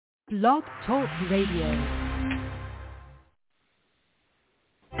Blog Talk Radio.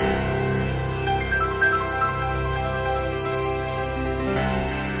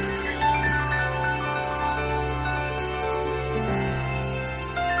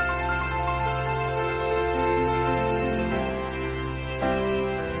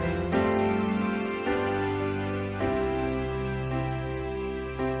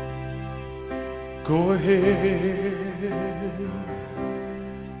 Go ahead,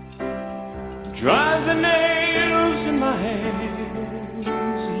 drive the nails in my hands,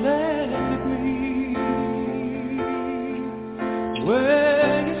 let me breathe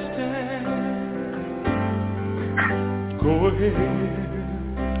where you stand. Go ahead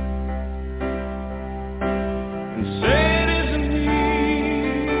and say it isn't me,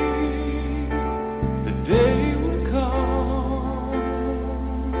 the day will come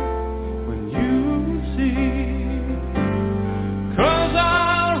when you see.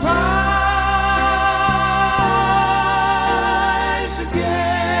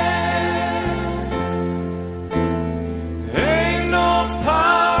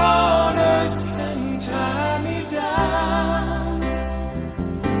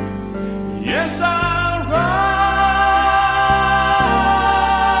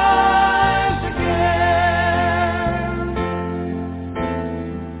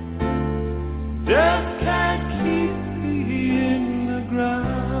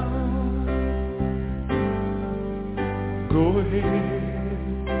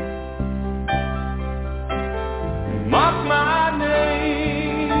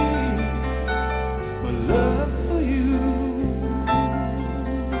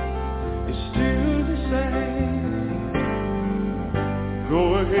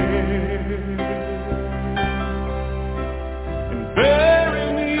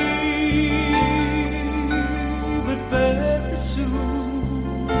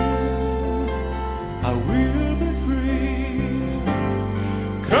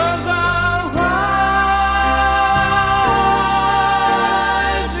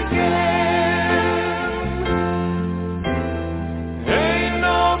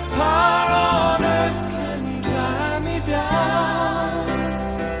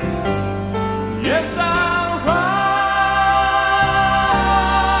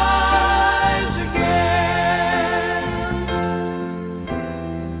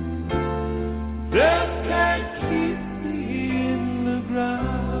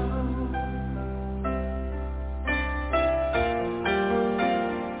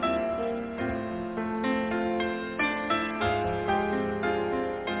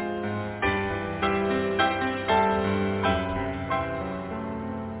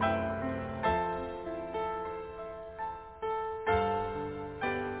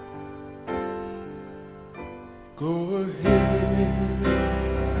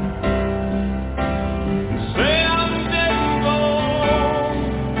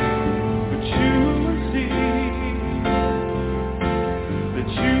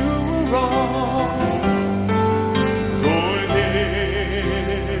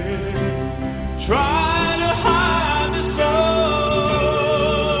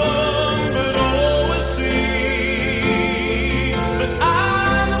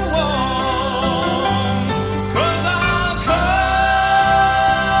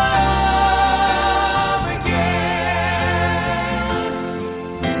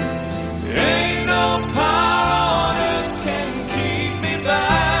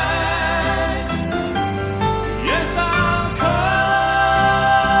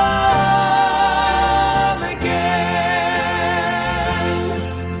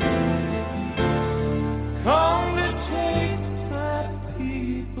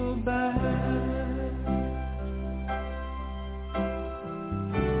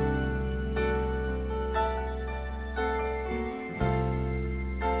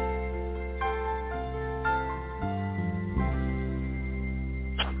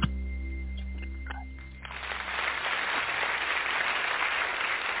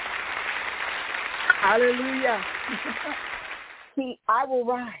 Hallelujah. See, I will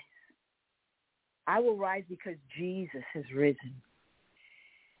rise. I will rise because Jesus has risen.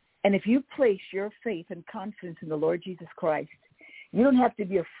 And if you place your faith and confidence in the Lord Jesus Christ, you don't have to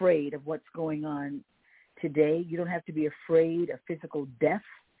be afraid of what's going on today. You don't have to be afraid of physical death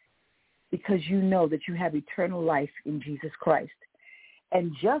because you know that you have eternal life in Jesus Christ.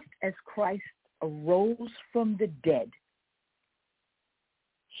 And just as Christ arose from the dead,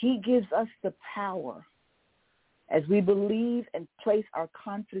 he gives us the power as we believe and place our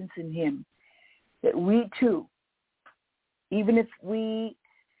confidence in him that we too, even if we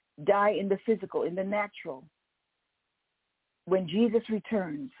die in the physical, in the natural, when Jesus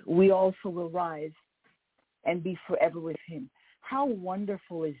returns, we also will rise and be forever with him. How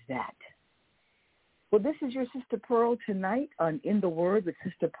wonderful is that? Well, this is your Sister Pearl tonight on In the Word with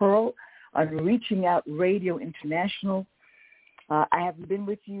Sister Pearl on Reaching Out Radio International. I haven't been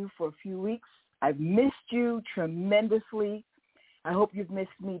with you for a few weeks. I've missed you tremendously. I hope you've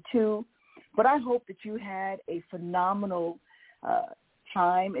missed me too. But I hope that you had a phenomenal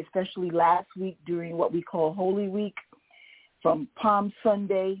time, especially last week during what we call Holy Week, from Palm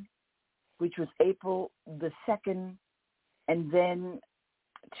Sunday, which was April the 2nd, and then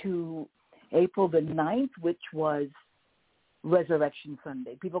to April the 9th, which was Resurrection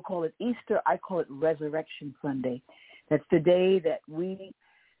Sunday. People call it Easter. I call it Resurrection Sunday. That's the day that we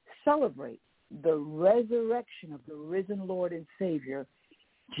celebrate the resurrection of the risen Lord and Savior,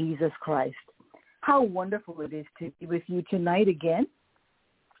 Jesus Christ. How wonderful it is to be with you tonight again.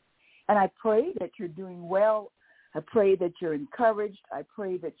 And I pray that you're doing well. I pray that you're encouraged. I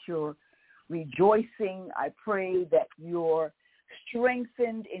pray that you're rejoicing. I pray that you're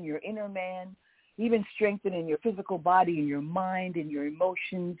strengthened in your inner man, even strengthened in your physical body, in your mind, in your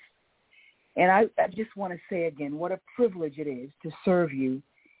emotions. And I just want to say again, what a privilege it is to serve you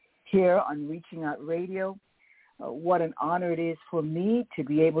here on Reaching Out Radio. What an honor it is for me to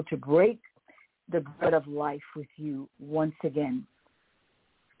be able to break the bread of life with you once again.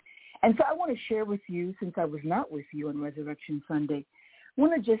 And so I want to share with you, since I was not with you on Resurrection Sunday, I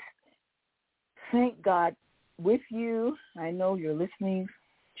want to just thank God with you. I know you're listening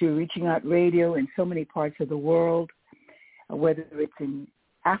to Reaching Out Radio in so many parts of the world, whether it's in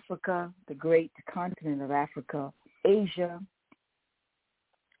Africa, the great continent of Africa, Asia,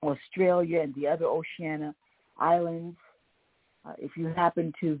 Australia, and the other Oceania islands. If you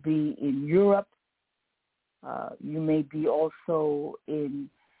happen to be in Europe, you may be also in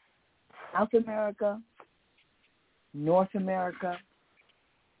South America, North America.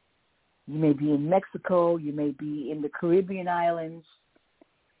 You may be in Mexico. You may be in the Caribbean islands.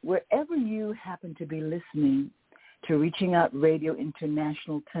 Wherever you happen to be listening to Reaching Out Radio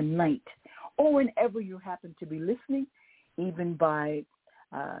International tonight, or whenever you happen to be listening, even by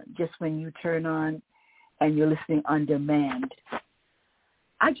just when you turn on and you're listening on demand,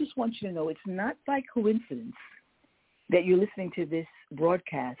 I just want you to know it's not by coincidence that you're listening to this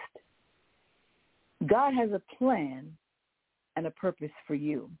broadcast. God has a plan and a purpose for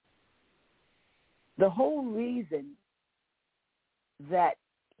you. The whole reason that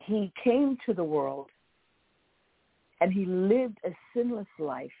he came to the world and he lived a sinless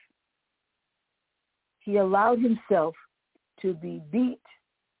life, he allowed himself to be beat.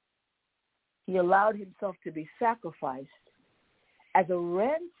 He allowed himself to be sacrificed as a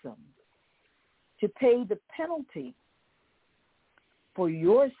ransom to pay the penalty for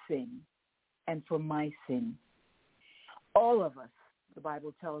your sin and for my sin. All of us, the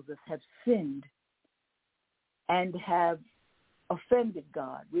Bible tells us, have sinned and have offended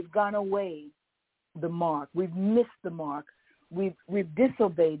God. We've gone away the mark. We've missed the mark. We've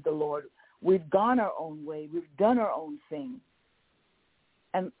disobeyed the Lord. We've gone our own way. We've done our own thing.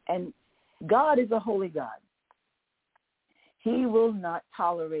 And God is a holy God. He will not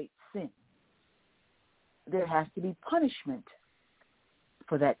tolerate sin. There has to be punishment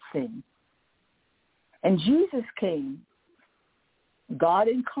for that sin. And Jesus came, God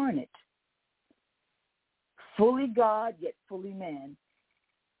incarnate, fully God yet fully man.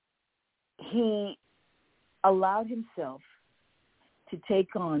 He allowed himself to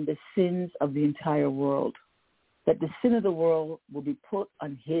take on the sins of the entire world, that the sin of the world will be put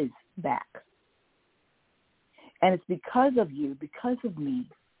on his back. And it's because of you, because of me,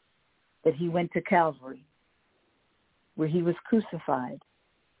 that he went to Calvary, where he was crucified,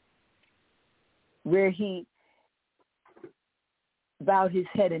 where he bowed his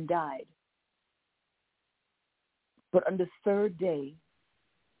head and died. But on the third day,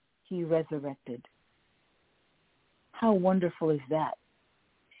 he resurrected. How wonderful is that?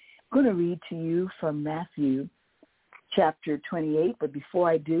 I'm going to read to you from Matthew chapter 28, but before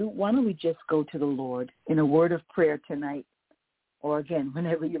I do, why don't we just go to the Lord in a word of prayer tonight, or again,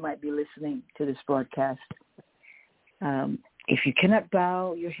 whenever you might be listening to this broadcast. If you cannot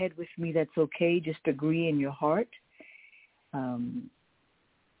bow your head with me, that's okay. Just agree in your heart. And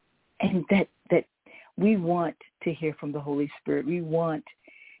that we want to hear from the Holy Spirit. We want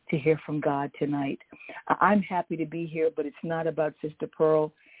to hear from God tonight. I'm happy to be here, but it's not about Sister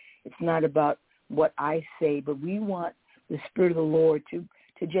Pearl. It's not about what I say, but we want the Spirit of the Lord to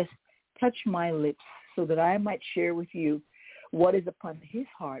just touch my lips so that I might share with you what is upon his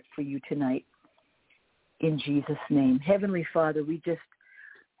heart for you tonight. In Jesus' name. Heavenly Father, we just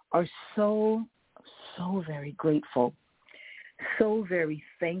are so very grateful so very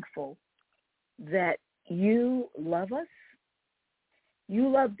thankful that you love us. You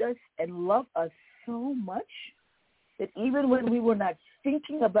loved us and love us so much that even when we were not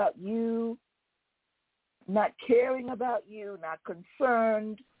thinking about you, not caring about you, not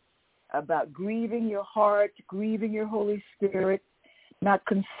concerned about grieving your heart, grieving your Holy Spirit, not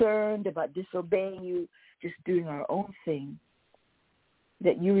concerned about disobeying you, just doing our own thing,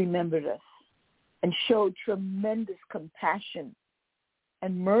 that you remembered us and showed tremendous compassion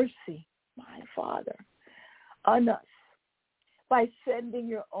and mercy, my Father, on us by sending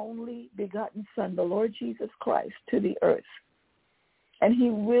your only begotten Son, the Lord Jesus Christ, to the earth. And he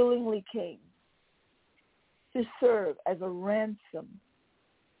willingly came to serve as a ransom,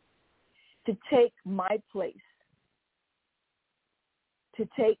 to take my place, to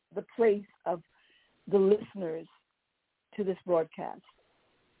take the place of the listeners to this broadcast,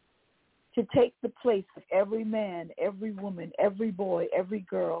 to take the place of every man, every woman, every boy, every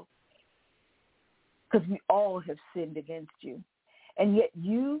girl, because we all have sinned against you. And yet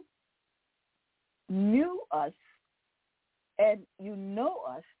you knew us, and you know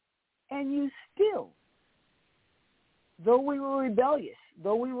us, and you still, though we were rebellious,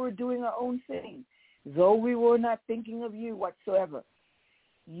 though we were doing our own thing, though we were not thinking of you whatsoever,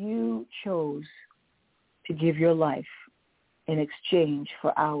 you chose to give your life in exchange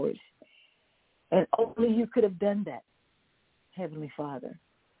for ours. And only you could have done that, Heavenly Father.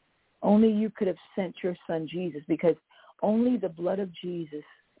 Only you could have sent your Son, Jesus, because only the blood of Jesus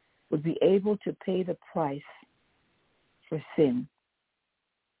would be able to pay the price for sin.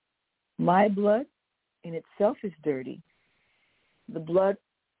 My blood in itself is dirty. The blood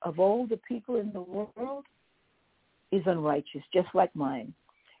of all the people in the world is unrighteous, just like mine.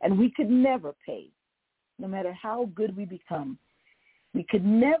 And we could never pay, no matter how good we become, we could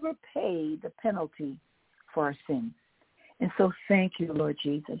never pay the penalty for our sin. And so thank you, Lord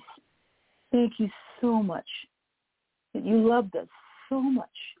Jesus. Thank you so much that you loved us so much,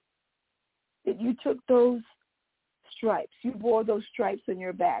 that you took those stripes, you bore those stripes on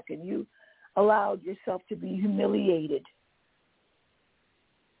your back, and you allowed yourself to be humiliated,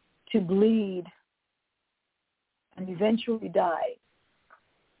 to bleed, and eventually die.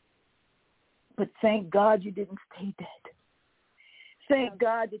 But thank God you didn't stay dead. Thank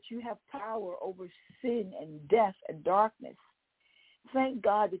God that you have power over sin and death and darkness. Thank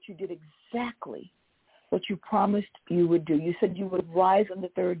God that you did exactly what you promised you would do. You said you would rise on the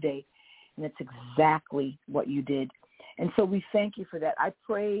third day, and that's exactly what you did. And so we thank you for that. I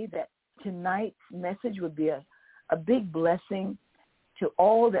pray that tonight's message would be a big blessing to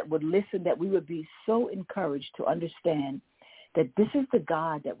all that would listen, that we would be so encouraged to understand that this is the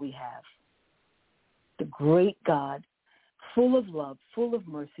God that we have, the great God, full of love, full of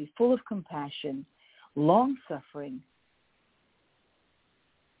mercy, full of compassion, long-suffering,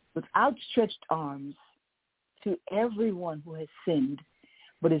 with outstretched arms to everyone who has sinned,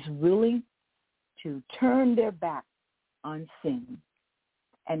 but is willing to turn their back on sin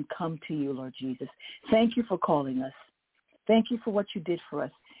and come to you, Lord Jesus. Thank you for calling us. Thank you for what you did for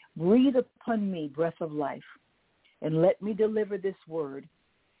us. Breathe upon me breath of life, and let me deliver this word,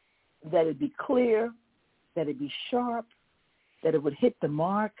 that it be clear, that it be sharp, that it would hit the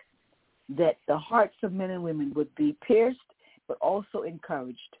mark, that the hearts of men and women would be pierced, but also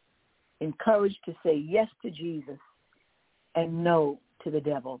encouraged to say yes to Jesus and no to the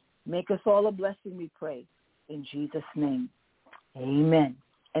devil. Make us all a blessing, we pray, in Jesus' name. Amen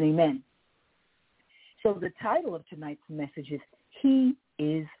and amen. So the title of tonight's message is, He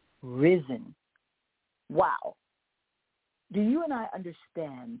is Risen. Wow. Do you and I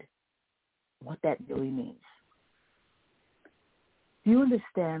understand what that really means? Do you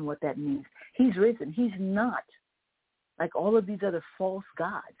understand what that means? He's risen. He's not like all of these other false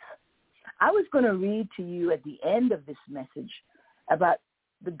gods. I was going to read to you at the end of this message about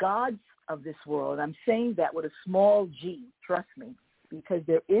the gods of this world. I'm saying that with a small g, trust me, because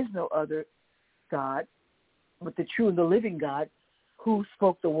there is no other God but the true and the living God who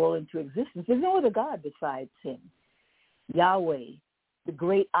spoke the world into existence. There's no other God besides him. Yahweh, the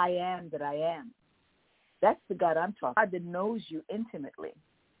great I am that I am. That's the God I'm talking about, God that knows you intimately.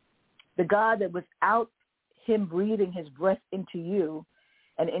 The God that without him breathing his breath into you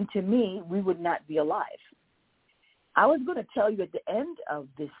and into me, we would not be alive. I was going to tell you at the end of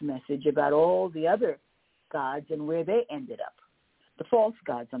this message about all the other gods and where they ended up, the false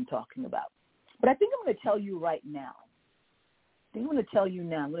gods I'm talking about. But I think I'm going to tell you right now. I'm going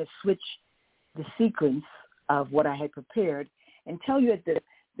to switch the sequence of what I had prepared and tell you at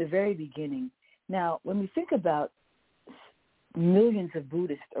the very beginning. Now, when we think about millions of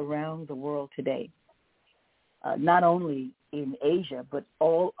Buddhists around the world today, not only in Asia, but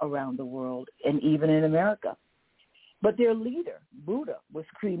all around the world and even in America. But their leader, Buddha, was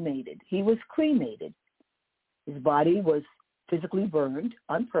cremated. He was cremated. His body was physically burned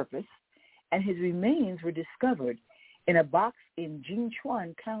on purpose, and his remains were discovered in a box in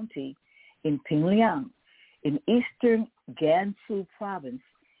Jinchuan County in Pingliang, in eastern Gansu province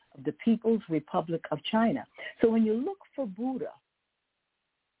of the People's Republic of China. So when you look for Buddha,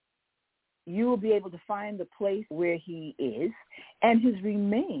 you will be able to find the place where he is, and his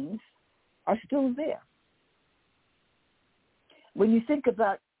remains are still there. When you think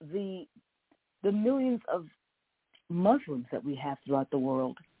about the millions of Muslims that we have throughout the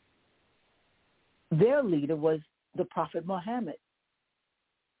world, their leader was the Prophet Muhammad.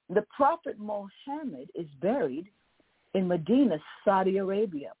 The Prophet Muhammad is buried in Medina, Saudi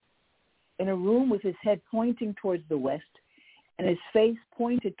Arabia, in a room with his head pointing towards the west and his face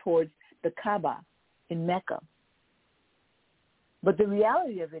pointed towards the Kaaba in Mecca. But the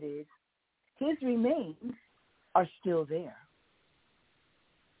reality of it is, his remains are still there.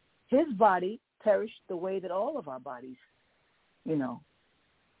 His body perished the way that all of our bodies,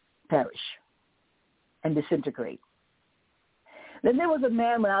 perish and disintegrate. Then there was a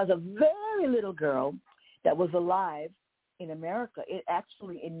man when I was a very little girl that was alive in America,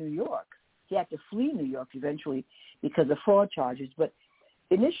 actually in New York. He had to flee New York eventually because of fraud charges, but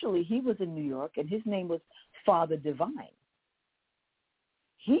initially he was in New York, and his name was Father Divine.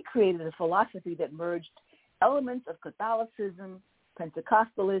 He created a philosophy that merged elements of Catholicism,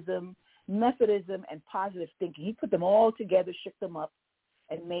 Pentecostalism, Methodism, and positive thinking. He put them all together, shook them up,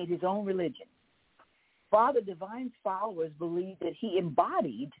 and made his own religion. Father Divine's followers believed that he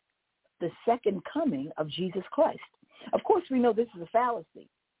embodied the second coming of Jesus Christ. Of course, we know this is a fallacy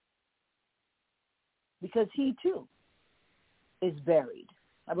because he, too, is buried.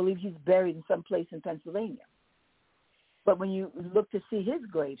 I believe he's buried in some place in Pennsylvania. But when you look to see his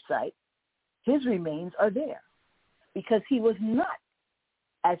gravesite, his remains are there because he was not,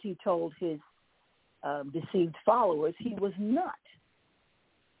 as he told his deceived followers, he was not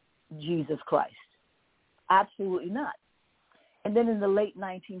Jesus Christ. Absolutely not. And then in the late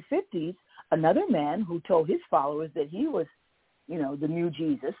 1950s, another man who told his followers that he was, the new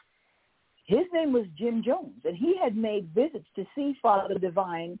Jesus, his name was Jim Jones, and he had made visits to see Father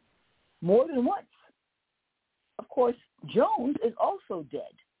Divine more than once. Of course, Jones is also dead,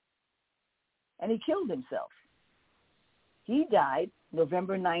 and he killed himself. He died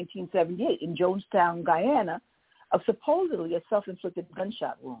November 1978 in Jonestown, Guyana, of supposedly a self-inflicted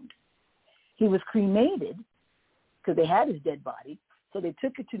gunshot wound. He was cremated because they had his dead body, so they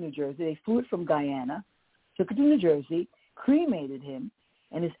took it to New Jersey. They flew it from Guyana, took it to New Jersey, cremated him,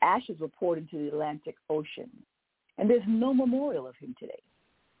 and his ashes were poured into the Atlantic Ocean. And there's no memorial of him today.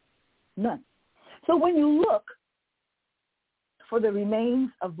 None. So when you look for the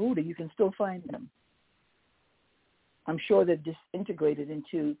remains of Buddha, you can still find them. I'm sure they're disintegrated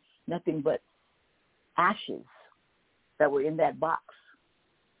into nothing but ashes that were in that box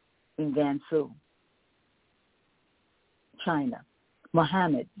in Gansu, China.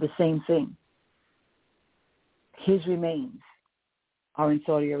 Muhammad, the same thing. His remains are in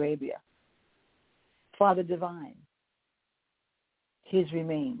Saudi Arabia. Father Divine, his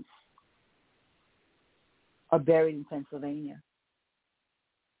remains are buried in Pennsylvania.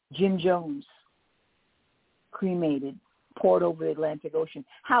 Jim Jones, cremated, poured over the Atlantic Ocean.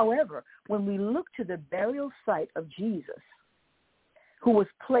 However, when we look to the burial site of Jesus, who was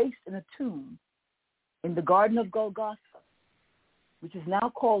placed in a tomb in the Garden of Golgotha, which is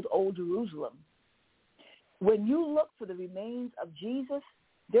now called Old Jerusalem, when you look for the remains of Jesus,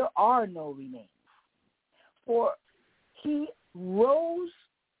 there are no remains. For he rose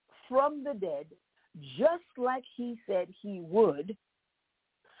from the dead just like he said he would.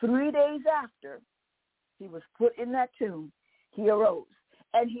 3 days after he was put in that tomb, he arose.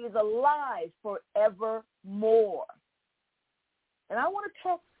 And he is alive forevermore. And I want to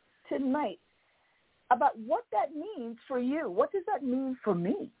talk tonight about what that means for you. What does that mean for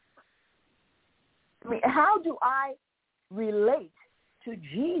me? I mean, how do I relate to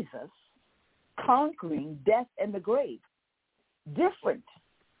Jesus conquering death and the grave? Different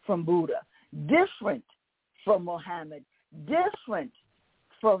from Buddha, different from Muhammad, different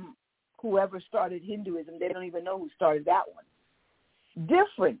from whoever started Hinduism. They don't even know who started that one.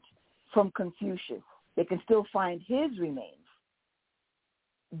 Different from Confucius. They can still find his remains.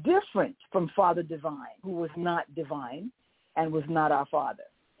 Different from Father Divine, who was not divine and was not our Father.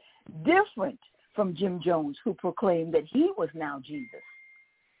 Different from Jim Jones, who proclaimed that he was now Jesus.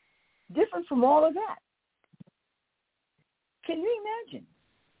 Different from all of that. Can you imagine?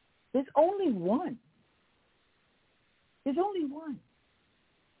 There's only one. There's only one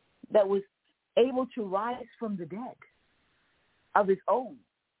that was able to rise from the dead of his own.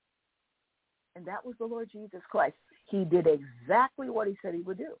 And that was the Lord Jesus Christ. He did exactly what he said he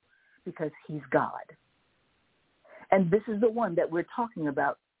would do because he's God. And this is the one that we're talking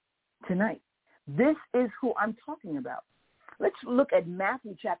about tonight. This is who I'm talking about. Let's look at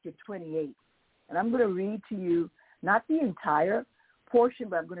Matthew chapter 28. And I'm going to read to you, not the entire portion,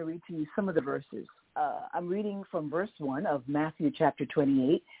 but I'm going to read to you some of the verses. I'm reading from verse 1 of Matthew chapter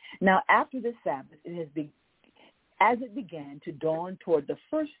 28. Now, after the Sabbath, as it began to dawn toward the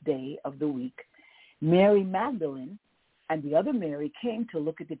first day of the week, Mary Magdalene and the other Mary came to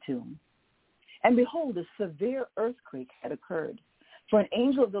look at the tomb. And behold, a severe earthquake had occurred. For an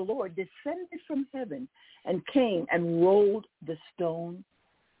angel of the Lord descended from heaven and came and rolled the stone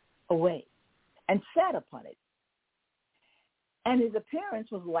away and sat upon it. And his appearance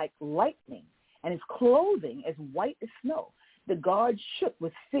was like lightning, and his clothing as white as snow. The guards shook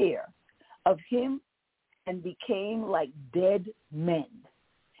with fear of him and became like dead men.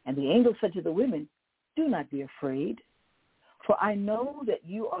 And the angel said to the women, do not be afraid, for I know that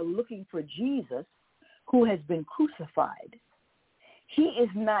you are looking for Jesus who has been crucified. He is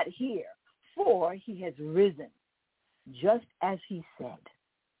not here, for he has risen, just as he said.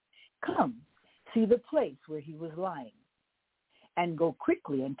 Come, see the place where he was lying, and go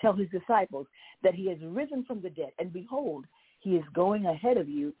quickly and tell his disciples that he has risen from the dead. And behold, he is going ahead of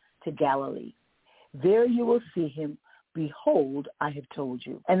you to Galilee. There you will see him. Behold, I have told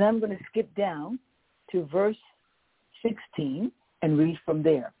you. And I'm going to skip down to verse 16 and read from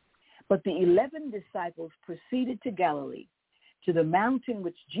there. But the 11 disciples proceeded to Galilee, to the mountain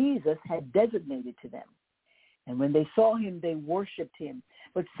which Jesus had designated to them. And when they saw him, they worshipped him.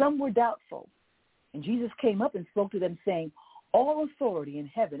 But some were doubtful. And Jesus came up and spoke to them, saying, all authority in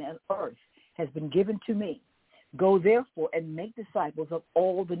heaven and earth has been given to me. Go therefore and make disciples of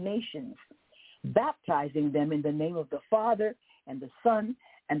all the nations, baptizing them in the name of the Father and the Son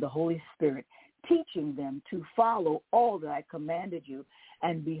and the Holy Spirit, teaching them to follow all that I commanded you.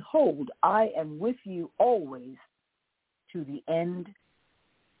 And behold, I am with you always to the end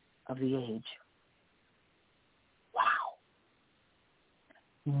of the age. Wow.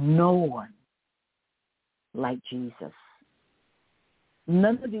 No one like Jesus.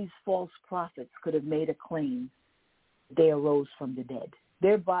 None of these false prophets could have made a claim they arose from the dead.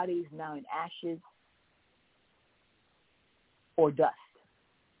 Their bodies now in ashes or dust.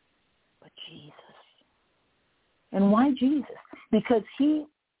 But Jesus. And why Jesus? Because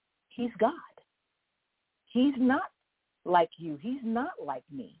he's God. He's not like you. He's not like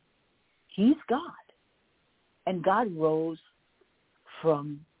me. He's God. And God rose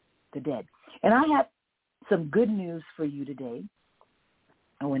from the dead. And I have some good news for you today.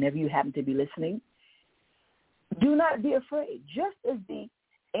 And whenever you happen to be listening, do not be afraid. Just as the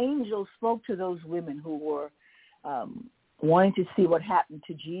angel spoke to those women who were wanting to see what happened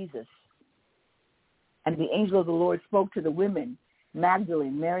to Jesus, and the angel of the Lord spoke to the women,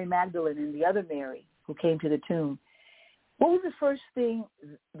 Magdalene, Mary Magdalene, and the other Mary who came to the tomb, what was the first thing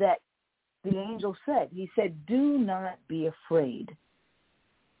that the angel said? He said, do not be afraid.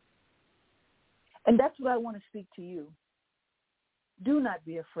 And that's what I want to speak to you. Do not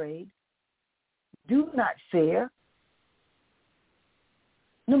be afraid. Do not fear.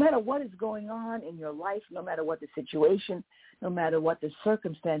 No matter what is going on in your life, no matter what the situation, no matter what the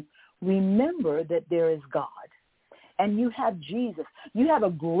circumstance, remember that there is God. And you have Jesus. You have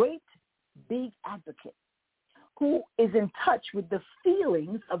a great big advocate who is in touch with the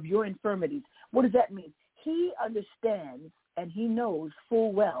feelings of your infirmities. What does that mean? He understands and he knows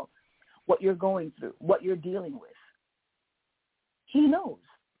full well what you're going through, what you're dealing with. He knows.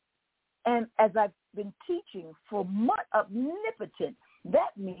 And as I've been teaching for omnipotent,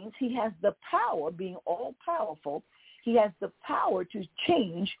 that means he has the power, being all-powerful, he has the power to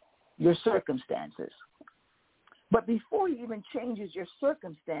change your circumstances. But before he even changes your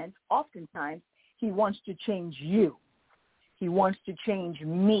circumstance, oftentimes he wants to change you. He wants to change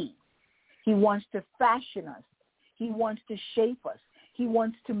me. He wants to fashion us. He wants to shape us. He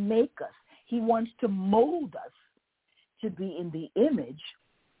wants to make us. He wants to mold us to be in the image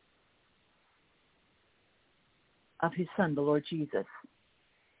of his son, the Lord Jesus.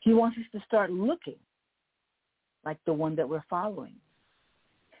 He wants us to start looking like the one that we're following.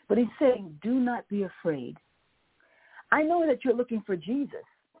 But he's saying, do not be afraid. I know that you're looking for Jesus,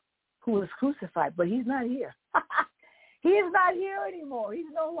 who was crucified, but he's not here. He is not here anymore. He's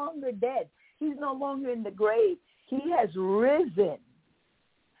no longer dead. He's no longer in the grave. He has risen,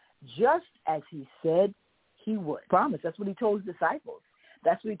 just as he said he would. Promise. That's what he told his disciples.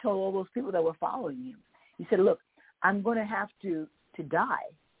 That's what he told all those people that were following him. He said, look, I'm going to have to die,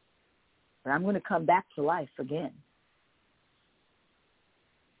 but I'm going to come back to life again.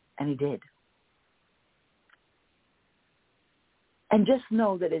 And he did. And just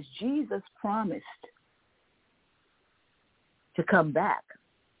know that as Jesus promised to come back,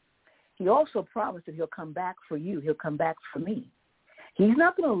 he also promised that he'll come back for you. He'll come back for me. He's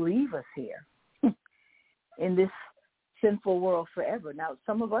not going to leave us here in this sinful world forever. Now,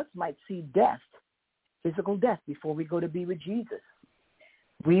 some of us might see death, physical death, before we go to be with Jesus.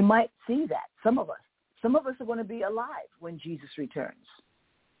 We might see that, some of us. Some of us are going to be alive when Jesus returns.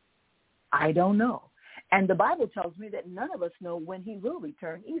 I don't know. And the Bible tells me that none of us know when he will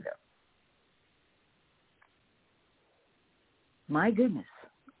return either. My goodness.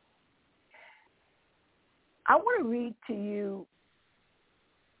 I want to read to you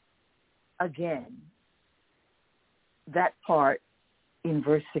again that part in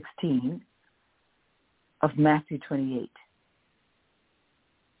verse 16 of Matthew 28.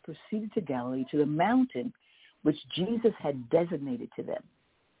 Proceeded to Galilee, to the mountain which Jesus had designated to them.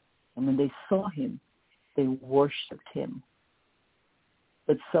 And when they saw him, they worshipped him.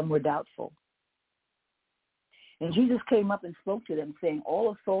 But some were doubtful. And Jesus came up and spoke to them, saying,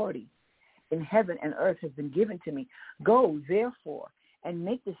 all authority in heaven and earth has been given to me. Go, therefore, and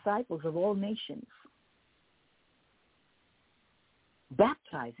make disciples of all nations,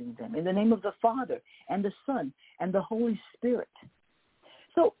 baptizing them in the name of the Father and the Son and the Holy Spirit.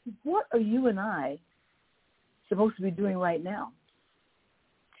 So what are you and I supposed to be doing right now?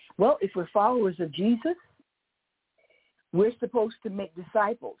 Well, if we're followers of Jesus, we're supposed to make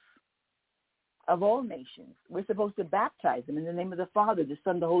disciples of all nations. We're supposed to baptize them in the name of the Father, the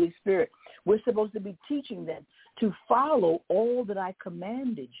Son, the Holy Spirit. We're supposed to be teaching them to follow all that I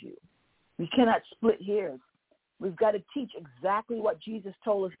commanded you. We cannot split hairs. We've got to teach exactly what Jesus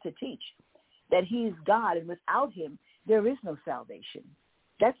told us to teach, that he is God, and without him, there is no salvation.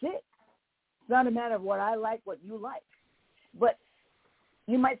 That's it. It's not a matter of what I like, what you like. But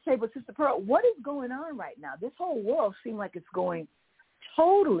you might say, but Sister Pearl, what is going on right now? This whole world seems like it's going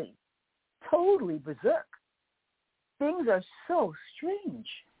totally berserk. Things are so strange.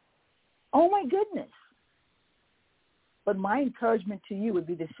 Oh, my goodness. But my encouragement to you would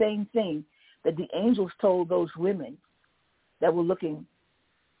be the same thing that the angels told those women that were looking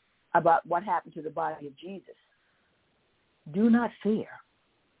about what happened to the body of Jesus. Do not fear.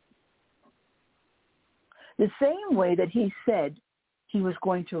 The same way that he said he was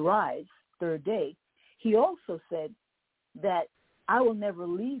going to rise third day, he also said that I will never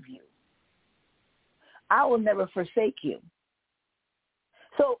leave you. I will never forsake you.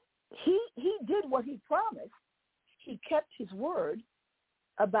 So he did what he promised. He kept his word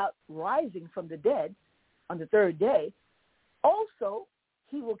about rising from the dead on the third day. Also,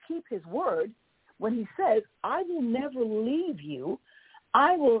 he will keep his word when he says, I will never leave you.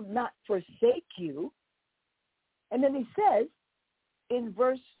 I will not forsake you. And then he says in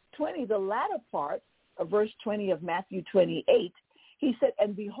verse 20, the latter part of verse 20 of Matthew 28, he said,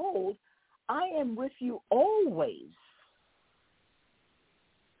 and behold, I am with you always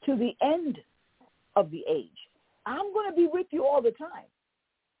to the end of the age. I'm going to be with you all the time.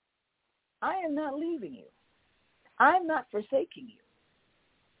 I am not leaving you. I'm not forsaking you.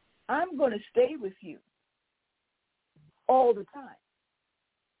 I'm going to stay with you all the time.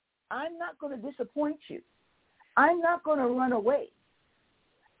 I'm not going to disappoint you. I'm not going to run away.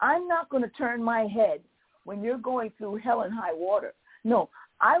 I'm not going to turn my head when you're going through hell and high water. No,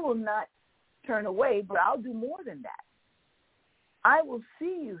 I will not turn away, but I'll do more than that. I will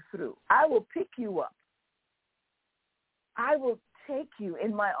see you through. I will pick you up. I will take you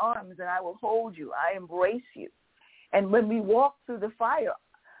in my arms and I will hold you. I embrace you. And when we walk through the fire,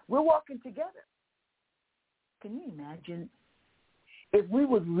 we're walking together. Can you imagine if we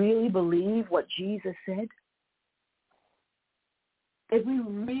would really believe what Jesus said? If we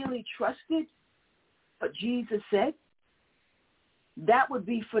really trusted what Jesus said, that would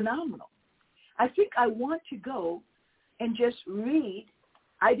be phenomenal. I think I want to go and just read.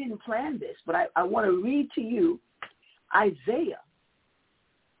 I didn't plan this, but I want to read to you Isaiah.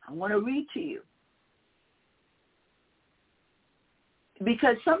 I want to read to you.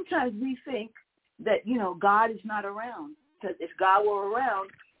 Because sometimes we think that, God is not around. Because if God were around,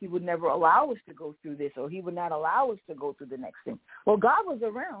 he would never allow us to go through this, or he would not allow us to go through the next thing. Well, God was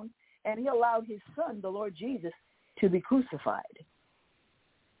around, and he allowed his son, the Lord Jesus, to be crucified.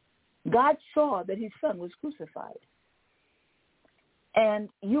 God saw that his son was crucified. And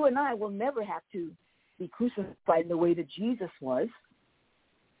you and I will never have to be crucified in the way that Jesus was.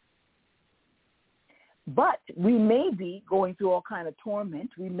 But we may be going through all kind of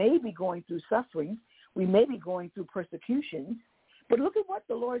torment. We may be going through suffering. We may be going through persecutions, but look at what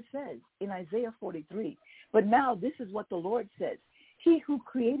the Lord says in Isaiah 43. But now this is what the Lord says. He who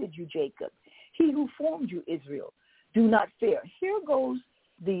created you, Jacob, he who formed you, Israel, do not fear. Here goes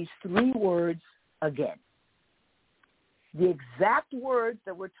these three words again. The exact words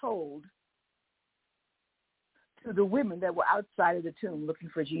that were told to the women that were outside of the tomb looking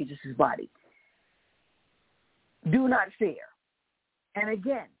for Jesus' body. Do not fear. And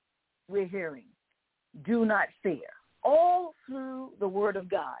again, we're hearing, do not fear. All through the Word of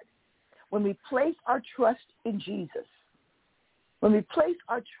God, when we place our trust in Jesus, when we place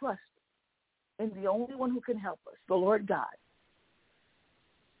our trust in the only one who can help us, the Lord God,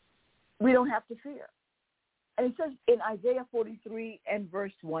 we don't have to fear. And it says in Isaiah 43 and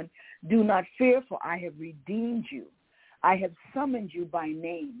verse 1, do not fear, for I have redeemed you. I have summoned you by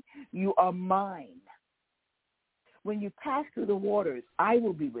name. You are mine. When you pass through the waters, I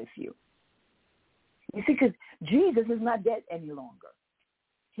will be with you. You see, because Jesus is not dead any longer.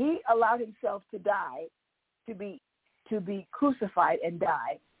 He allowed himself to die, to be crucified and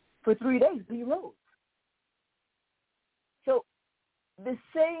die for 3 days, but he rose. So the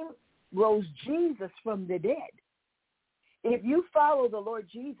same rose Jesus from the dead. If you follow the Lord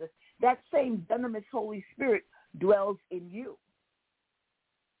Jesus, that same dunamis Holy Spirit dwells in you.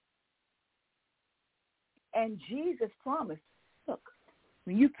 And Jesus promised, look,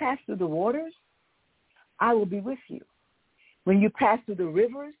 when you pass through the waters, I will be with you. When you pass through the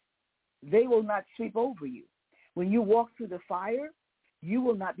rivers, they will not sweep over you. When you walk through the fire, you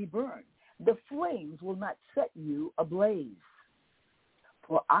will not be burned. The flames will not set you ablaze.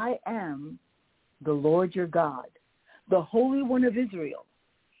 For I am the Lord your God, the Holy One of Israel,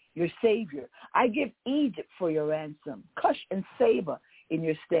 your Savior. I give Egypt for your ransom, Cush and Seba in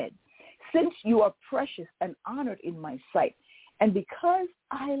your stead. Since you are precious and honored in my sight, and because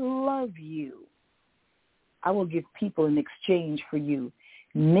I love you, I will give people in exchange for you,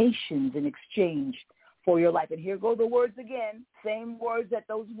 nations in exchange for your life. And here go the words again, same words that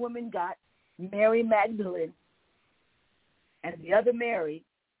those women got, Mary Magdalene and the other Mary.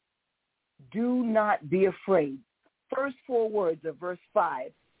 Do not be afraid. First four words of verse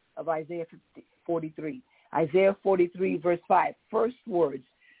 5 of Isaiah 43. Isaiah 43, verse 5, first words.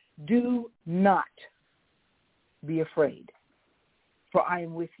 Do not be afraid, for I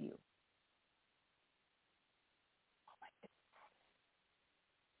am with you.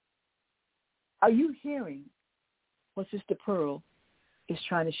 Are you hearing what Sister Pearl is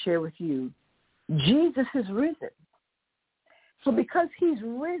trying to share with you? Jesus is risen. So because he's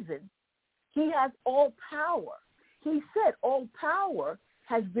risen, he has all power. He said, all power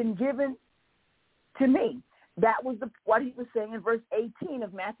has been given to me. That was what he was saying in verse 18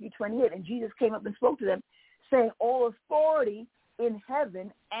 of Matthew 28. And Jesus came up and spoke to them, saying, all authority in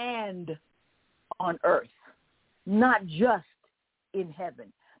heaven and on earth, not just in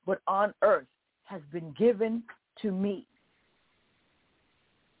heaven, but on earth, has been given to me.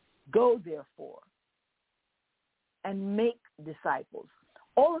 Go, therefore, and make disciples.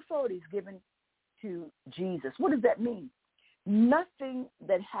 All authority is given to Jesus. What does that mean? Nothing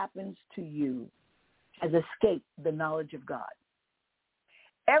that happens to you has escaped the knowledge of God.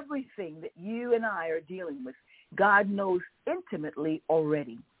 Everything that you and I are dealing with, God knows intimately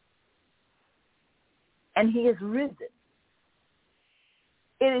already. And he has risen.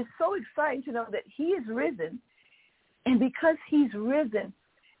 It is so exciting to know that he is risen, and because he's risen,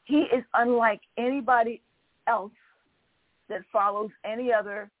 he is unlike anybody else that follows any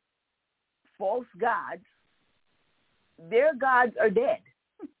other false gods. Their gods are dead.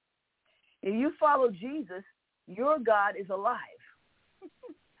 If you follow Jesus, your God is alive.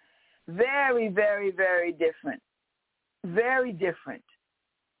 Very, very, very different. Very different.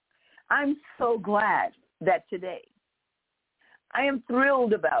 I'm so glad that today, I am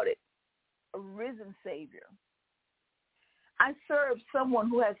thrilled about it, a risen Savior. I serve someone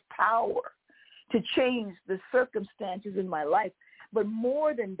who has power to change the circumstances in my life, but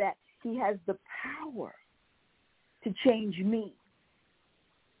more than that, he has the power to change me,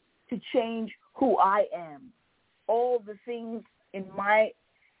 to change who I am, all the things in my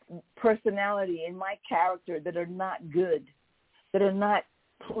personality, in my character that are not good, that are not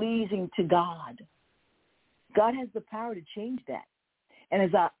pleasing to God. God has the power to change that. And as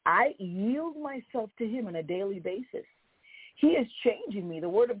I yield myself to him on a daily basis, he is changing me. The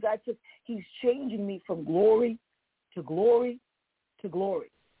Word of God says he's changing me from glory to glory to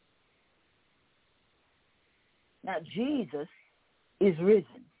glory. Now, Jesus is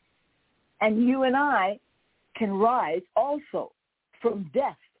risen. And you and I can rise also from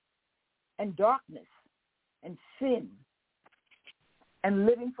death and darkness and sin and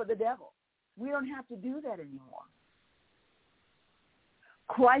living for the devil. We don't have to do that anymore.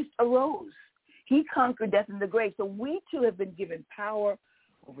 Christ arose. He conquered death and the grave. So we too have been given power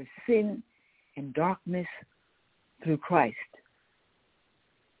over sin and darkness through Christ.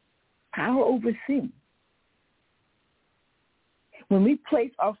 Power over sin. When we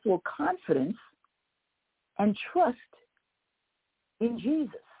place our full confidence and trust in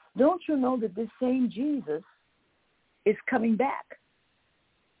Jesus. Don't you know that this same Jesus is coming back?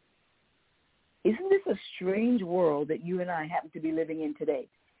 Isn't this a strange world that you and I happen to be living in today,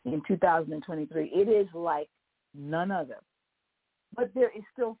 in 2023? It is like none other. But there is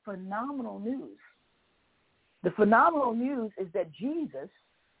still phenomenal news. The phenomenal news is that Jesus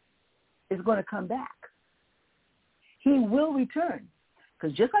is going to come back. He will return.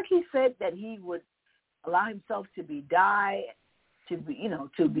 Because just like he said that he would allow himself to be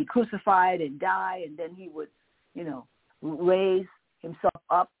crucified and die, and then he would, raise himself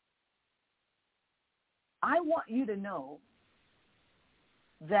up. I want you to know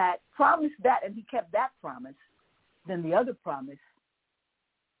that promise that, and he kept that promise, then the other promise,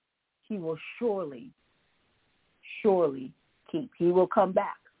 he will surely keep. He will come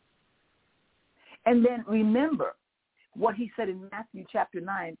back. And then remember what he said in Matthew chapter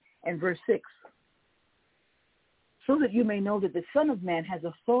 9 and verse 6. So that you may know that the Son of Man has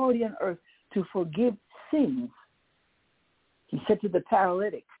authority on earth to forgive sins. He said to the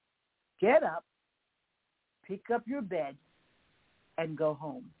paralytic, get up, pick up your bed, and go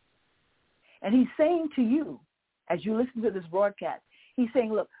home. And he's saying to you, as you listen to this broadcast, he's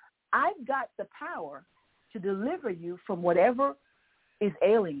saying, look, I've got the power to deliver you from whatever is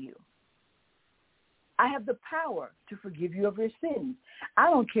ailing you. I have the power to forgive you of your sins. I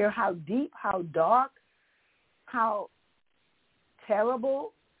don't care how deep, how dark, how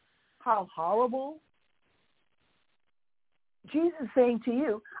terrible, how horrible. Jesus is saying to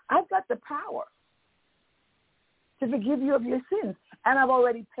you, I've got the power to forgive you of your sins, and I've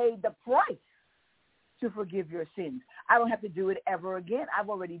already paid the price to forgive your sins. I don't have to do it ever again. I've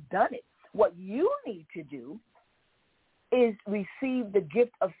already done it. What you need to do is receive the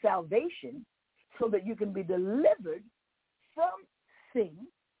gift of salvation so that you can be delivered from sin,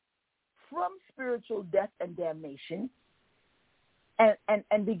 from spiritual death and damnation,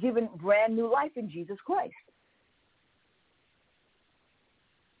 and be given brand new life in Jesus Christ.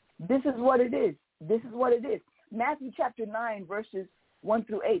 This is what it is. This is what it is. Matthew chapter 9, verses 1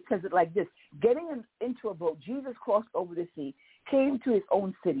 through 8 says it like this. Getting into a boat, Jesus crossed over the sea, came to his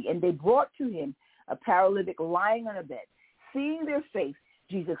own city, and they brought to him a paralytic lying on a bed. Seeing their faith,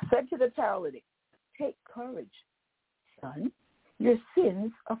 Jesus said to the paralytic, take courage, son. Your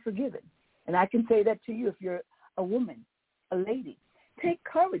sins are forgiven. And I can say that to you if you're a woman, a lady. Take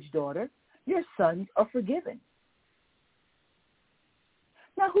courage, daughter. Your sins are forgiven.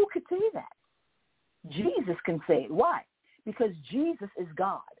 Now, who could say that? Jesus can say it. Why? Because Jesus is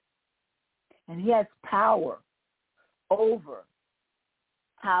God. And he has power over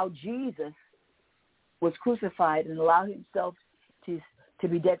how Jesus was crucified and allowed himself to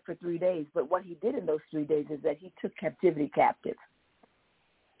be dead for 3 days. But what he did in those 3 days is that he took captivity captive.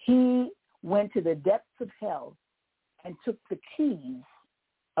 He went to the depths of hell and took the keys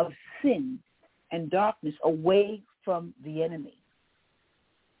of sin and darkness away from the enemy.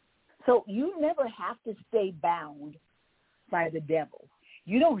 So you never have to stay bound by the devil.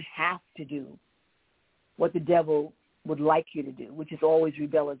 You don't have to do what the devil would like you to do, which is always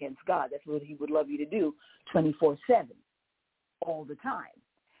rebel against God. That's what he would love you to do 24/7, all the time.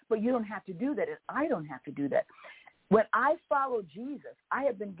 But you don't have to do that, and I don't have to do that. When I follow Jesus, I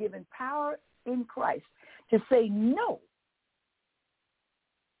have been given power in Christ to say no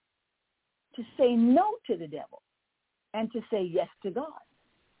to the devil and to say yes to God.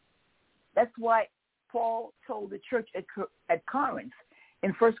 That's why Paul told the church at Corinth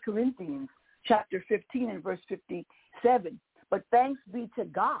in 1 Corinthians chapter 15 and verse 57, but thanks be to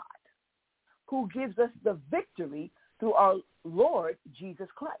God who gives us the victory through our Lord Jesus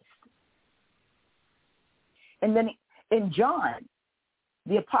Christ. And then in John,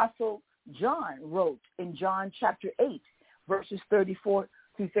 the Apostle John wrote in John chapter 8, verses 34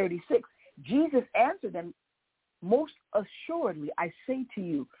 through 36, Jesus answered them, most assuredly, I say to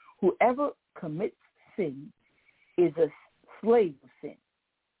you, whoever commits sin is a slave of sin.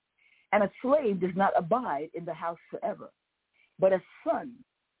 And a slave does not abide in the house forever, but a son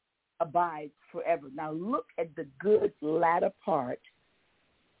abides forever. Now look at the good latter part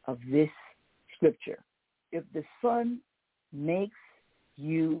of this scripture. If the Son makes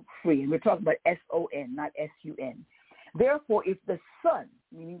you free, and we're talking about S-O-N, not S-U-N. Therefore, if the Son,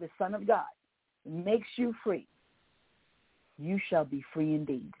 meaning the Son of God, makes you free, you shall be free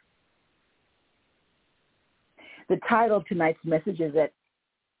indeed. The title of tonight's message is that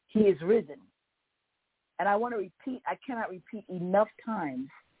He is risen. And I want to repeat, I cannot repeat enough times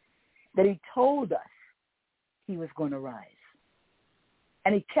that He told us He was going to rise.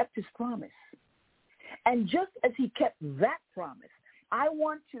 And He kept His promise. And just as He kept that promise, I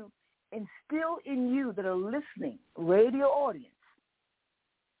want to instill in you that are listening, radio audience,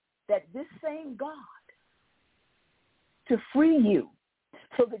 that this same God, to free you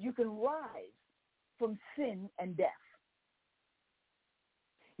so that you can rise from sin and death.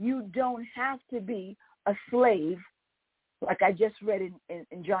 You don't have to be a slave, like I just read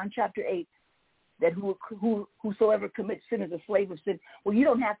in John chapter 8, that whosoever commits sin is a slave of sin. Well, you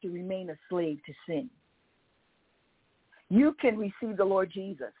don't have to remain a slave to sin. You can receive the Lord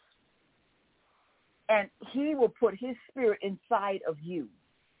Jesus, and He will put His Spirit inside of you.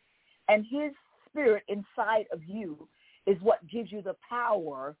 And His Spirit inside of you is what gives you the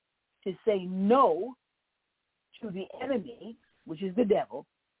power to say no to the enemy, which is the devil,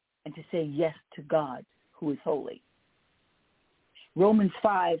 and to say yes to God, who is holy. Romans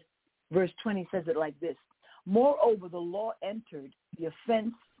 5, verse 20 says it like this: moreover, the law entered, the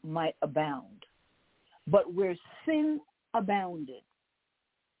offense might abound. But where sin abounded,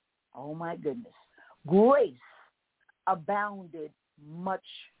 oh my goodness, grace abounded much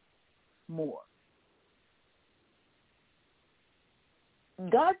more.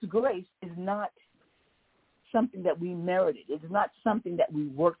 God's grace is not something that we merited. It's not something that we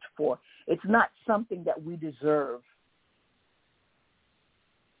worked for. It's not something that we deserve.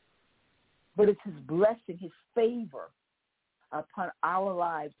 But it's His blessing, His favor upon our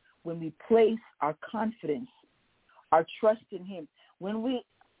lives when we place our confidence, our trust in Him.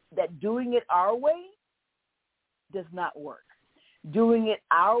 That doing it our way does not work. Doing it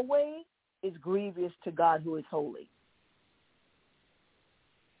our way is grievous to God, who is holy.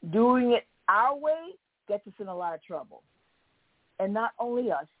 Doing it our way gets us in a lot of trouble. And not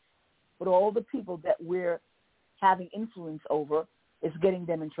only us, but all the people that we're having influence over is getting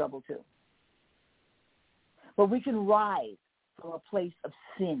them in trouble too. But we can rise from a place of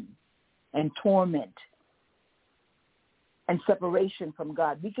sin and torment and separation from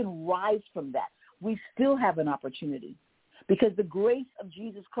God. We can rise from that. We still have an opportunity because the grace of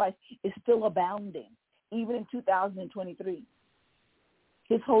Jesus Christ is still abounding, even in 2023.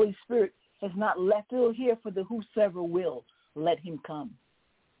 His Holy Spirit has not left. Still here for the whosoever will, let him come.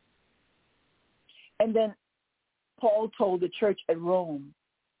 And then Paul told the church at Rome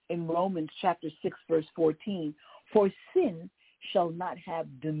in Romans chapter 6, verse 14, for sin shall not have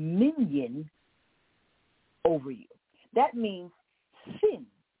dominion over you. That means sin,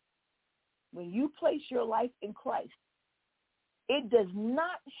 when you place your life in Christ, it does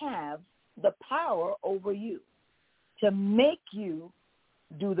not have the power over you to make you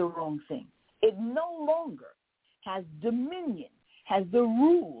do the wrong thing. It no longer has dominion, has the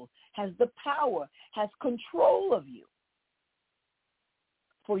rule, has the power, has control of you.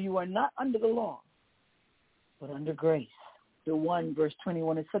 For you are not under the law, but under grace. The 1, verse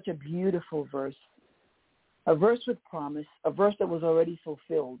 21 is such a beautiful verse, a verse with promise, a verse that was already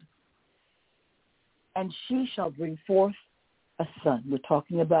fulfilled. And she shall bring forth a son. We're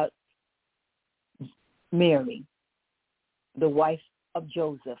talking about Mary, the wife of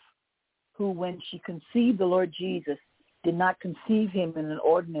Joseph, who when she conceived the Lord Jesus did not conceive him in an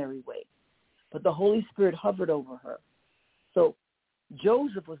ordinary way, but the Holy Spirit hovered over her. So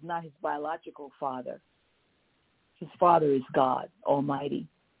Joseph was not his biological father. His father is God Almighty.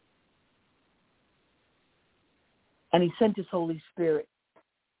 And he sent his Holy Spirit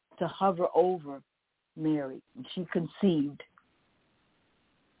to hover over Mary, and she conceived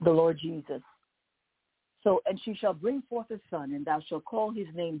the Lord Jesus. So, and she shall bring forth a son, and thou shalt call his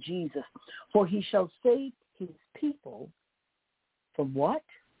name Jesus, for he shall save his people from what?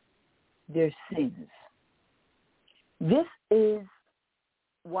 Their sins. This is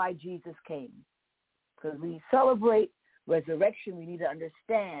why Jesus came. Because we celebrate resurrection, we need to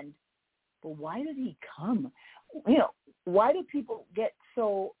understand, but why did he come? You know, why do people get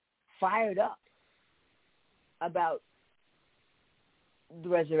so fired up about the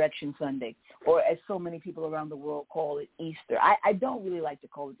Resurrection Sunday, or as so many people around the world call it, Easter? I don't really like to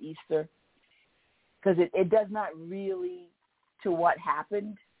call it Easter because it does not really to what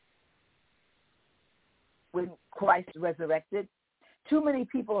happened when Christ resurrected. Too many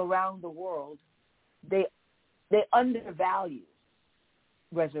people around the world, they undervalue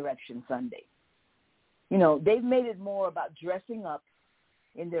Resurrection Sunday. You know, they've made it more about dressing up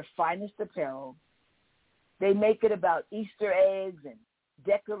in their finest apparel. They make it about Easter eggs and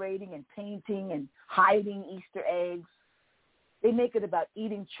decorating and painting and hiding Easter eggs. They make it about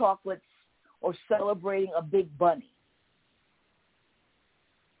eating chocolates or celebrating a big bunny.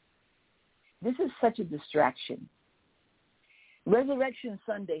 This is such a distraction. Resurrection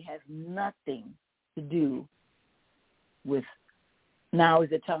Sunday has nothing to do with now is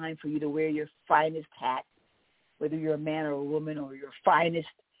the time for you to wear your finest hat, whether you're a man or a woman, or your finest,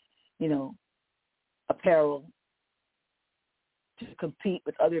 apparel, to compete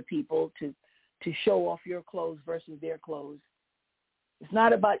with other people, to show off your clothes versus their clothes. It's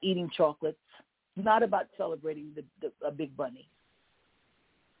not about eating chocolates. It's not about celebrating a big bunny.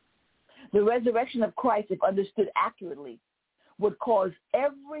 The resurrection of Christ, if understood accurately, would cause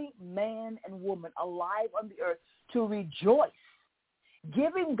every man and woman alive on the earth to rejoice,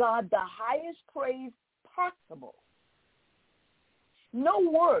 giving God the highest praise possible. No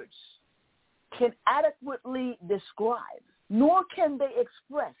words can adequately describe, nor can they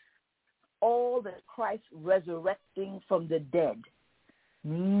express all that Christ resurrecting from the dead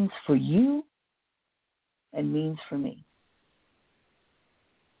means for you and means for me.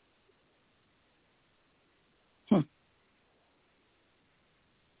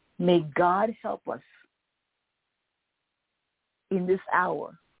 May God help us in this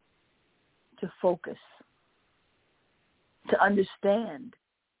hour to focus, to understand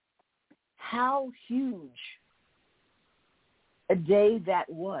how huge a day that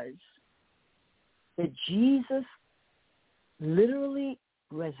was that Jesus literally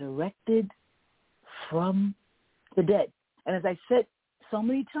resurrected from the dead. And as I said so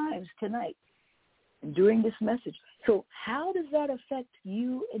many times tonight and during this message, so how does that affect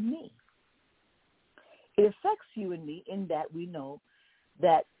you and me? It affects you and me in that we know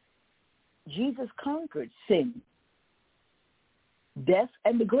that Jesus conquered sin, death,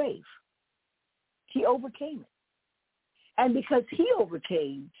 and the grave. He overcame it. And because he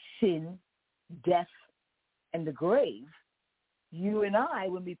overcame sin, death, and the grave, you and I,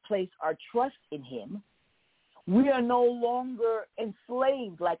 when we place our trust in him, we are no longer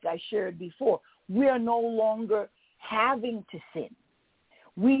enslaved like I shared before. We are no longer having to sin.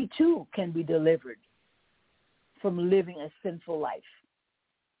 We too can be delivered from living a sinful life.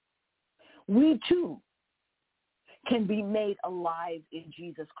 We too can be made alive in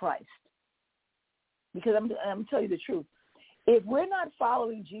Jesus Christ. Because I'm going to tell you the truth. If we're not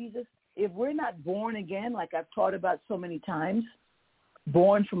following Jesus, if we're not born again, like I've taught about so many times,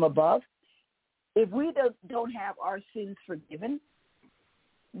 born from above, if we don't have our sins forgiven,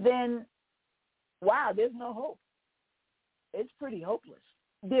 then, wow, there's no hope. It's pretty hopeless.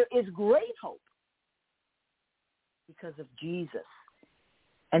 There is great hope because of Jesus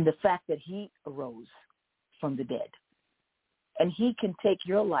and the fact that he arose from the dead. And he can take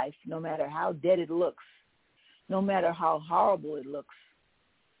your life, no matter how dead it looks, no matter how horrible it looks,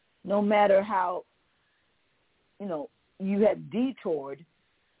 no matter how, you have detoured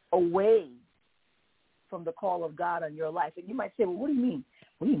away from the call of God on your life. And you might say, well, what do you mean?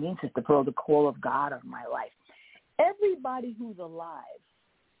 What do you mean, Sister Pearl, the call of God on my life? Everybody who's alive,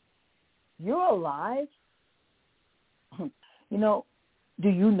 you're alive. Do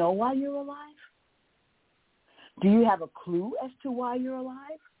you know why you're alive? Do you have a clue as to why you're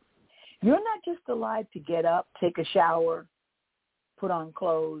alive? You're not just alive to get up, take a shower, put on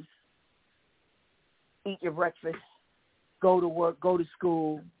clothes, eat your breakfast, go to work, go to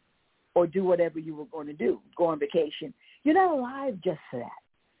school, or do whatever you were going to do, go on vacation. You're not alive just for that.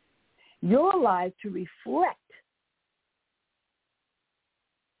 You're alive to reflect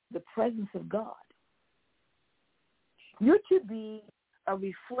the presence of God. You're to be a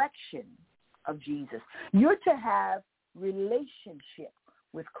reflection of Jesus. You're to have relationship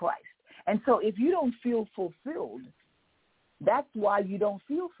with Christ. And so if you don't feel fulfilled, that's why you don't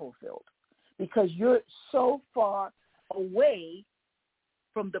feel fulfilled, because you're so far away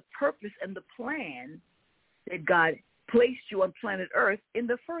from the purpose and the plan that God placed you on planet Earth in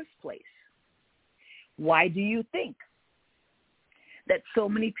the first place. Why do you think that so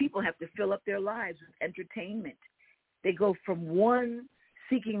many people have to fill up their lives with entertainment? They go from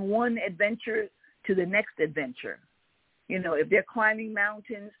seeking one adventure to the next adventure. If they're climbing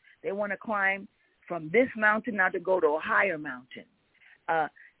mountains, they want to climb from this mountain now to go to a higher mountain.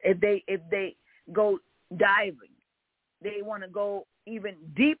 If they go diving, they want to go even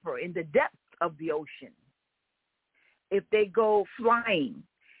deeper in the depths of the ocean. If they go flying,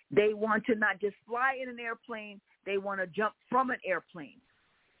 they want to not just fly in an airplane, they want to jump from an airplane.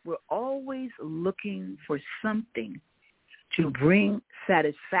 We're always looking for something to bring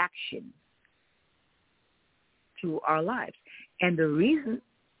satisfaction to our lives. And the reason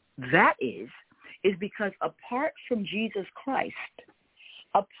that is because apart from Jesus Christ,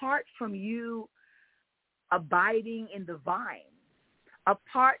 apart from you abiding in the vine,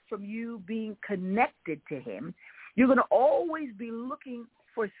 apart from you being connected to him, you're going to always be looking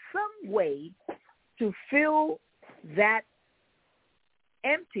for some way to fill that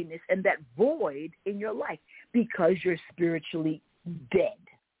emptiness and that void in your life because you're spiritually dead.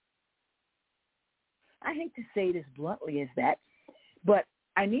 I hate to say it as bluntly as that, but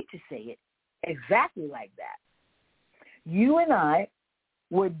I need to say it exactly like that. You and I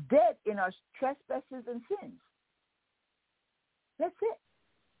were dead in our trespasses and sins. That's it.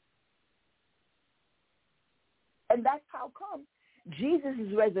 And that's how come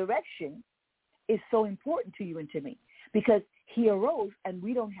Jesus' resurrection is so important to you and to me, because he arose and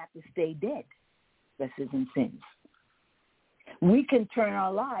we don't have to stay dead, trespasses and sins. We can turn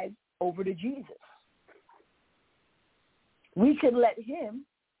our lives over to Jesus. We can let him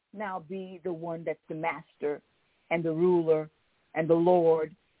now be the one that's the master and the ruler and the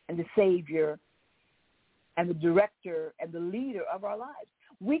Lord and the Savior and the director and the leader of our lives.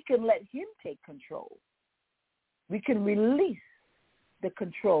 We can let him take control. We can release the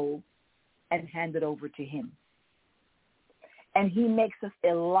control and hand it over to him. And he makes us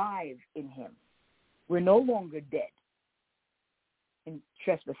alive in him. We're no longer dead in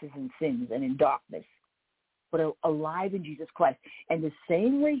trespasses and sins and in darkness, but alive in Jesus Christ. And the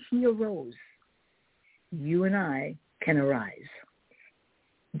same way he arose, you and I can arise.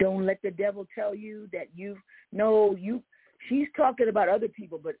 Don't let the devil tell you that she's talking about other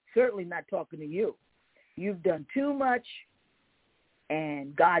people, but certainly not talking to you. You've done too much,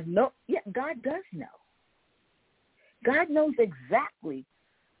 and God knows. Yeah, God does know. God knows exactly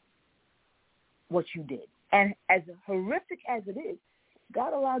what you did. And as horrific as it is,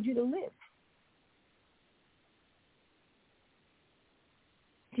 God allowed you to live.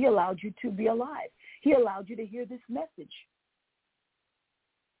 He allowed you to be alive. He allowed you to hear this message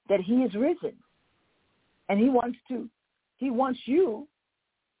that he is risen. And he wants you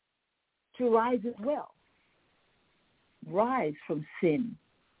to rise as well. Rise from sin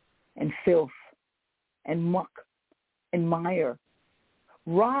and filth and muck and mire.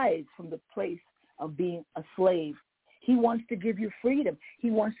 Rise from the place of being a slave. He wants to give you freedom.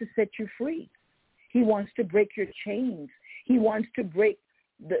 He wants to set you free. He wants to break your chains. He wants to break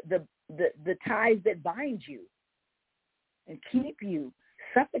the ties that bind you and keep you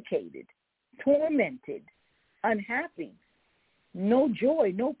suffocated, tormented, unhappy, no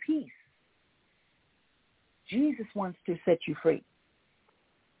joy, no peace. Jesus wants to set you free.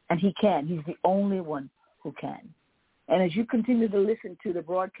 And he can. He's the only one who can. And as you continue to listen to the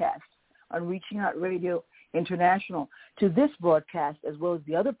broadcast on Reaching Out Radio International, to this broadcast as well as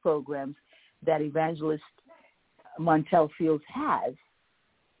the other programs that Evangelist Montel Fields has,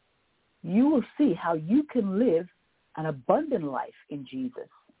 you will see how you can live an abundant life in Jesus.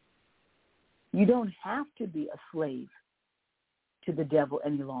 You don't have to be a slave to the devil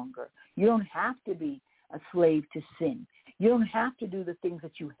any longer. You don't have to be a slave to sin. You don't have to do the things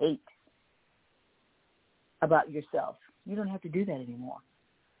that you hate about yourself. You don't have to do that anymore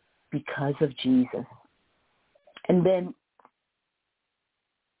because of Jesus. And then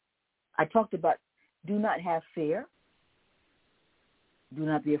I talked about do not have fear. Do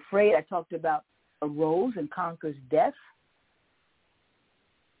not be afraid. I talked about arose and conquers death.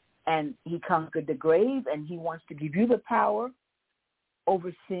 And he conquered the grave, and he wants to give you the power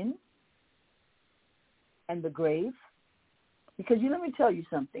over sin and the grave. Because let me tell you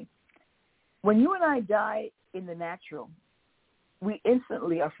something. When you and I die in the natural, we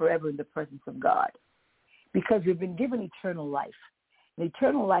instantly are forever in the presence of God because we've been given eternal life. And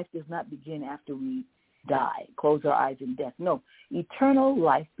eternal life does not begin after we die, close our eyes in death. No, eternal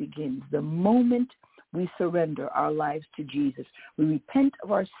life begins the moment we surrender our lives to Jesus. We repent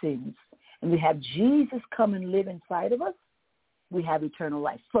of our sins, and we have Jesus come and live inside of us. We have eternal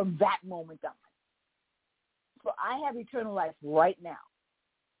life from that moment on. So I have eternal life right now.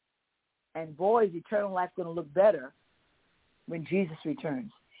 And boy, is eternal life going to look better when Jesus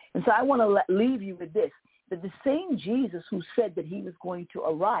returns. And so I want to leave you with this, that the same Jesus who said that he was going to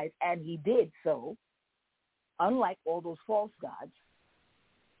arrive, and he did so, unlike all those false gods,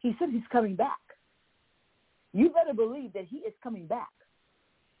 he said he's coming back. You better believe that he is coming back.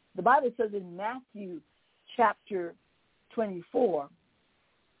 The Bible says in Matthew chapter 24,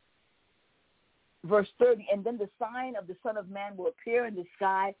 verse 30, and then the sign of the Son of Man will appear in the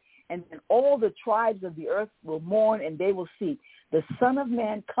sky, and then all the tribes of the earth will mourn, and they will see the Son of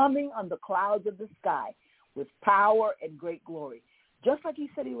Man coming on the clouds of the sky with power and great glory. Just like he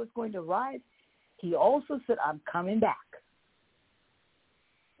said he was going to rise, he also said, I'm coming back.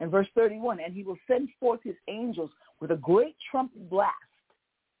 And verse 31, and he will send forth his angels with a great trumpet blast,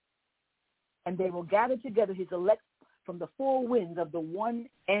 and they will gather together his elect from the four winds of the one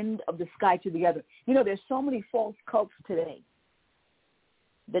end of the sky to the other. You know, there's so many false cults today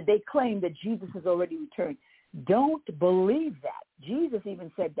that they claim that Jesus has already returned. Don't believe that. Jesus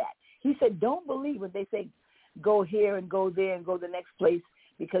even said that. He said, don't believe when they say, go here and go there and go to the next place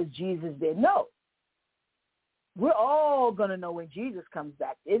because Jesus is there. No. We're all going to know when Jesus comes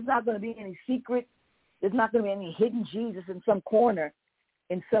back. It's not going to be any secret. There's not going to be any hidden Jesus in some corner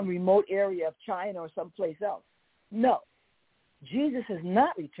in some remote area of China or someplace else. No. Jesus has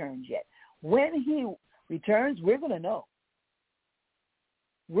not returned yet. When he returns, we're going to know.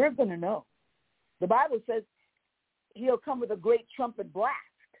 We're going to know. The Bible says he'll come with a great trumpet blast.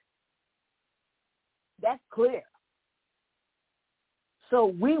 That's clear.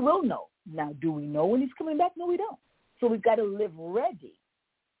 So we will know. Now, do we know when he's coming back? No, we don't. So we've got to live ready.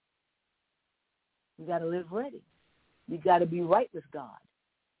 We've got to live ready. We've got to be right with God.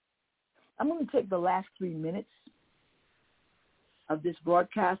 I'm going to take the last 3 minutes of this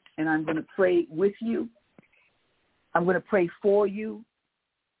broadcast, and I'm going to pray with you. I'm going to pray for you.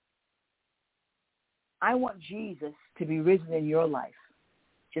 I want Jesus to be risen in your life,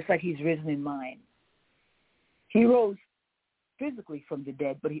 just like he's risen in mine. He rose physically from the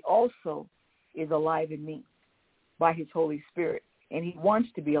dead, but he also is alive in me by his Holy Spirit, and he wants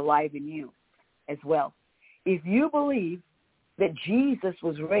to be alive in you as well. If you believe that Jesus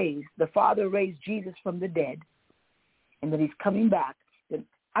was raised, the Father raised Jesus from the dead, and that he's coming back, then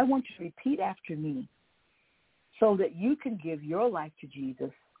I want you to repeat after me so that you can give your life to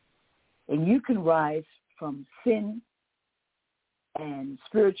Jesus and you can rise from sin and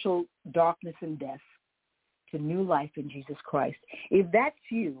spiritual darkness and death to new life in Jesus Christ. If that's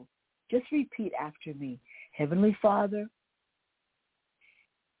you, just repeat after me. Heavenly Father,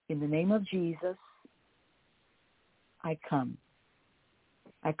 in the name of Jesus, I come.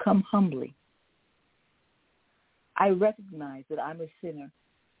 I come humbly. I recognize that I'm a sinner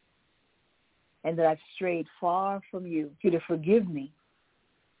and that I've strayed far from you. You to forgive me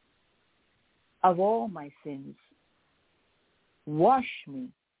of all my sins. Wash me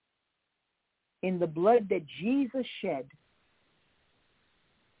in the blood that Jesus shed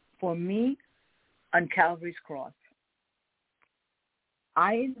for me on Calvary's cross.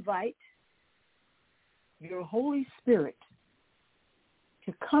 I invite your Holy Spirit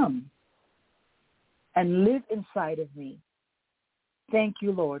to come and live inside of me. Thank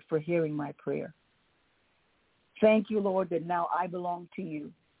you, Lord, for hearing my prayer. Thank you, Lord, that now I belong to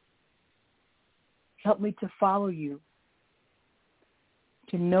you. Help me to follow you,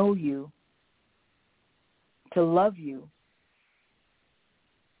 to know you, to love you,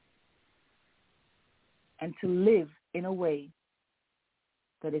 and to live in a way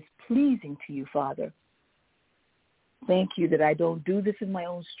that is pleasing to you, Father. Thank you that I don't do this in my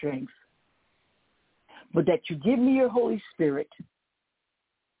own strength, but that you give me your Holy Spirit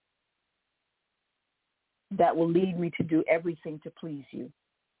that will lead me to do everything to please you.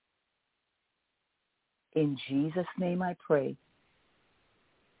 In Jesus' name I pray.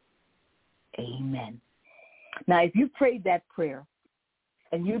 Amen. Now, if you prayed that prayer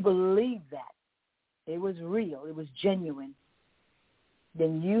and you believe that it was real, it was genuine,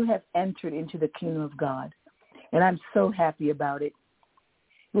 then you have entered into the kingdom of God. And I'm so happy about it.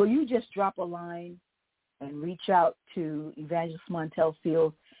 Will you just drop a line and reach out to Evangelist Montel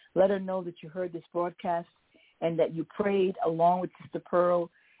Field? Let her know that you heard this broadcast and that you prayed along with Sister Pearl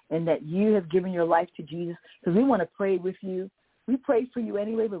and that you have given your life to Jesus, because we want to pray with you. We pray for you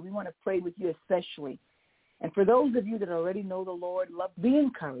anyway, but we want to pray with you especially. And for those of you that already know the Lord, be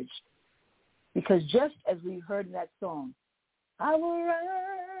encouraged, because just as we heard in that song, I will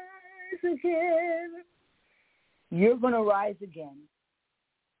rise again, you're going to rise again.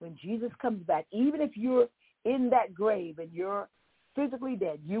 When Jesus comes back, even if you're in that grave and you're physically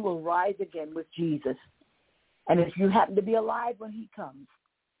dead, you will rise again with Jesus. And if you happen to be alive when he comes,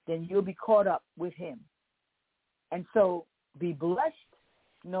 then you'll be caught up with him. And so be blessed.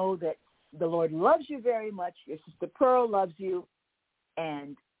 Know that the Lord loves you very much. Your Sister Pearl loves you.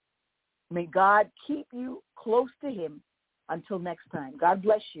 And may God keep you close to him until next time. God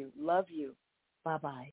bless you. Love you. Bye-bye.